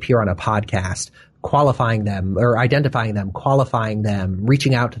about to appear on a podcast, qualifying them or identifying them, qualifying them,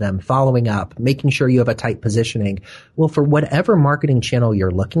 reaching out to them, following up, making sure you have a tight positioning. Well, for whatever marketing channel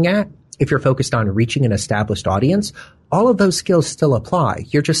you're looking at, if you're focused on reaching an established audience, all of those skills still apply.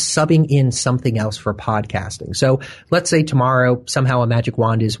 You're just subbing in something else for podcasting. So let's say tomorrow somehow a magic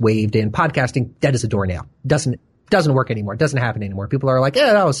wand is waved and podcasting dead as a doornail. Doesn't doesn't work anymore. It doesn't happen anymore. People are like,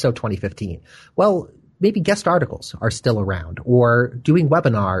 that was so 2015. Well, maybe guest articles are still around, or doing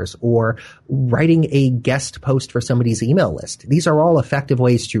webinars, or writing a guest post for somebody's email list. These are all effective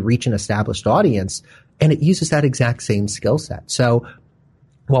ways to reach an established audience, and it uses that exact same skill set. So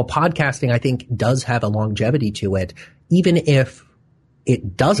while podcasting, I think, does have a longevity to it, even if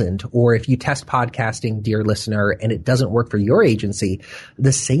it doesn't, or if you test podcasting, dear listener, and it doesn't work for your agency,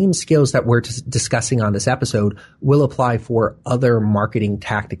 the same skills that we're discussing on this episode will apply for other marketing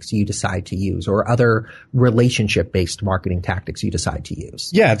tactics you decide to use, or other relationship-based marketing tactics you decide to use.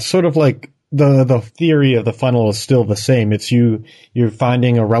 Yeah, it's sort of like the theory of the funnel is still the same. It's you're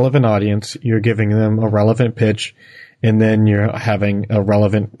finding a relevant audience, you're giving them a relevant pitch, and then you're having a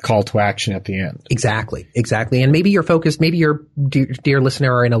relevant call to action at the end. Exactly. And maybe you're focused, maybe your dear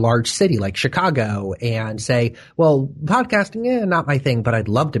listener are in a large city like Chicago and say, well, podcasting, not my thing, but I'd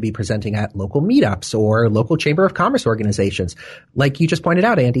love to be presenting at local meetups or local chamber of commerce organizations. Like you just pointed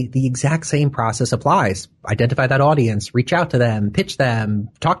out, Andy, the exact same process applies. Identify that audience, reach out to them, pitch them,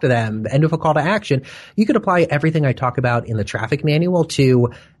 talk to them, end with a call to action. You could apply everything I talk about in the traffic manual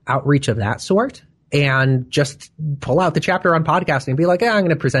to outreach of that sort, and just pull out the chapter on podcasting and be like, I'm going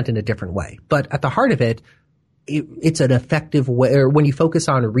to present in a different way. But at the heart of it, it's an effective way, or when you focus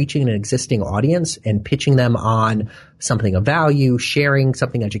on reaching an existing audience and pitching them on something of value, sharing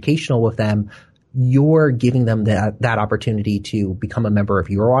something educational with them, you're giving them that opportunity to become a member of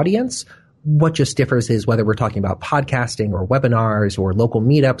your audience. What just differs is whether we're talking about podcasting or webinars or local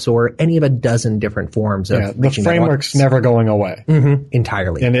meetups or any of a dozen different forms of reaching the framework's never going away. Mm-hmm,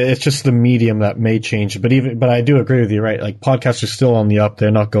 entirely. And it's just the medium that may change. But I do agree with you, right? Like podcasts are still on the up.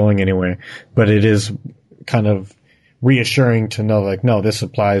 They're not going anywhere, but it is kind of reassuring to know, like, no, this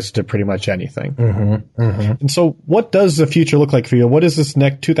applies to pretty much anything. Mm-hmm, mm-hmm. And so what does the future look like for you? What is this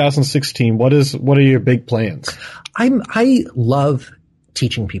next 2016? What are your big plans? I love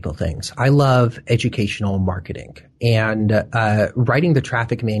teaching people things. I love educational marketing, and writing the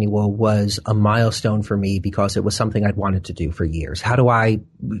traffic manual was a milestone for me because it was something I'd wanted to do for years. How do I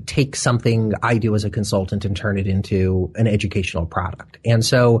take something I do as a consultant and turn it into an educational product? And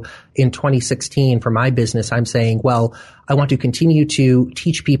so in 2016, for my business, I'm saying, well, I want to continue to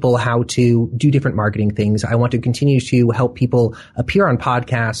teach people how to do different marketing things. I want to continue to help people appear on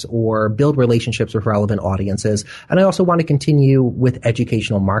podcasts or build relationships with relevant audiences. And I also want to continue with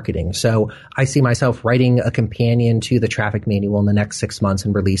educational marketing. So I see myself writing a companion to the traffic manual in the next 6 months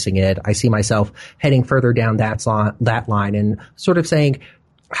and releasing it. I see myself heading further down that line and sort of saying,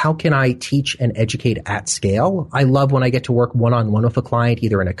 how can I teach and educate at scale? I love when I get to work one-on-one with a client,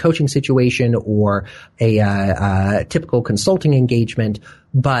 either in a coaching situation or a typical consulting engagement.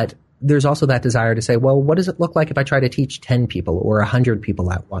 But there's also that desire to say, well, what does it look like if I try to teach 10 people or 100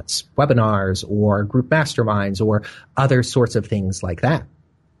 people at once? Webinars or group masterminds or other sorts of things like that.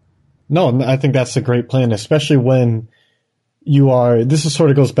 No, I think that's a great plan, especially when this is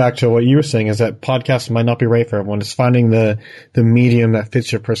sort of goes back to what you were saying, is that podcasts might not be right for everyone. It's finding the medium that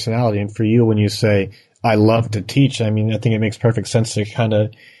fits your personality. And for you, when you say, I love to teach, I mean, I think it makes perfect sense to kind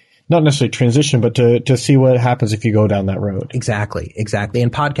of not necessarily transition, but to see what happens if you go down that road. Exactly.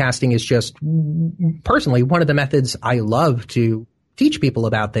 And podcasting is just personally one of the methods I love to teach people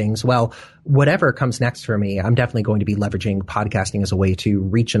about things. Well, whatever comes next for me, I'm definitely going to be leveraging podcasting as a way to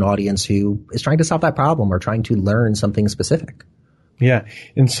reach an audience who is trying to solve that problem or trying to learn something specific. Yeah.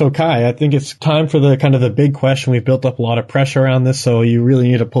 And so, Kai, I think it's time for the big question. We've built up a lot of pressure around this, so you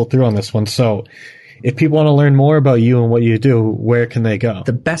really need to pull through on this one. So if people want to learn more about you and what you do, where can they go?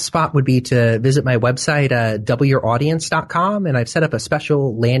 The best spot would be to visit my website, doubleyouraudience.com, and I've set up a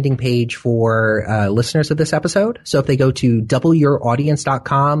special landing page for listeners of this episode. So if they go to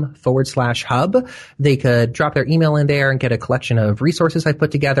doubleyouraudience.com/hub, they could drop their email in there and get a collection of resources I've put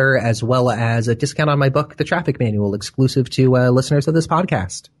together, as well as a discount on my book, The Traffic Manual, exclusive to listeners of this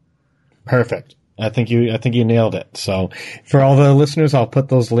podcast. Perfect. I think you nailed it. So for all the listeners, I'll put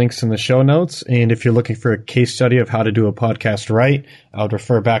those links in the show notes. And if you're looking for a case study of how to do a podcast right, I would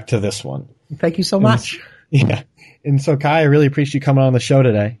refer back to this one. Thank you so much. Yeah. And so, Kai, I really appreciate you coming on the show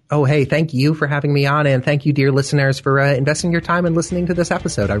today. Oh, hey, thank you for having me on. And thank you, dear listeners, for investing your time and listening to this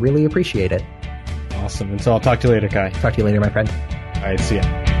episode. I really appreciate it. Awesome. And so I'll talk to you later, Kai. Talk to you later, my friend. All right. See ya.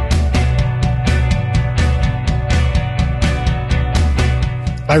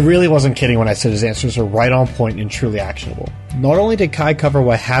 I really wasn't kidding when I said his answers are right on point and truly actionable. Not only did Kai cover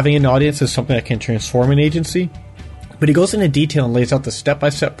why having an audience is something that can transform an agency, but he goes into detail and lays out the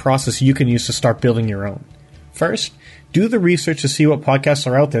step-by-step process you can use to start building your own. First, do the research to see what podcasts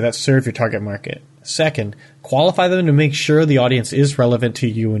are out there that serve your target market. Second, qualify them to make sure the audience is relevant to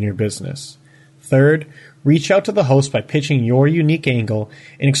you and your business. Third, Reach out to the host by pitching your unique angle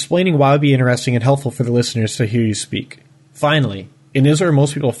and explaining why it would be interesting and helpful for the listeners to hear you speak. Finally, and this is where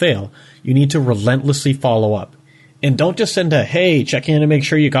most people fail, you need to relentlessly follow up. And don't just send a, hey, check in to make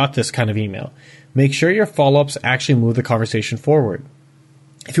sure you got this kind of email. Make sure your follow-ups actually move the conversation forward.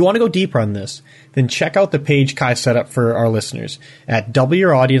 If you want to go deeper on this, then check out the page Kai set up for our listeners at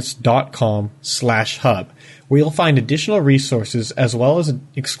doubleyouraudience.com/hub, where you'll find additional resources as well as an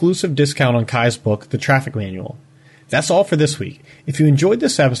exclusive discount on Kai's book, The Traffic Manual. That's all for this week. If you enjoyed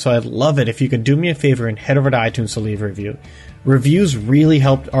this episode, I'd love it if you could do me a favor and head over to iTunes to leave a review. Reviews really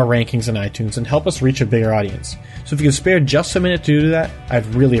help our rankings in iTunes and help us reach a bigger audience. So if you could spare just a minute to do that, I'd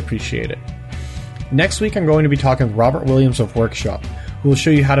really appreciate it. Next week, I'm going to be talking with Robert Williams of Workshop, who will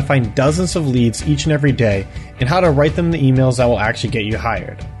show you how to find dozens of leads each and every day and how to write them the emails that will actually get you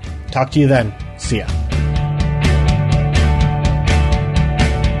hired. Talk to you then. See ya.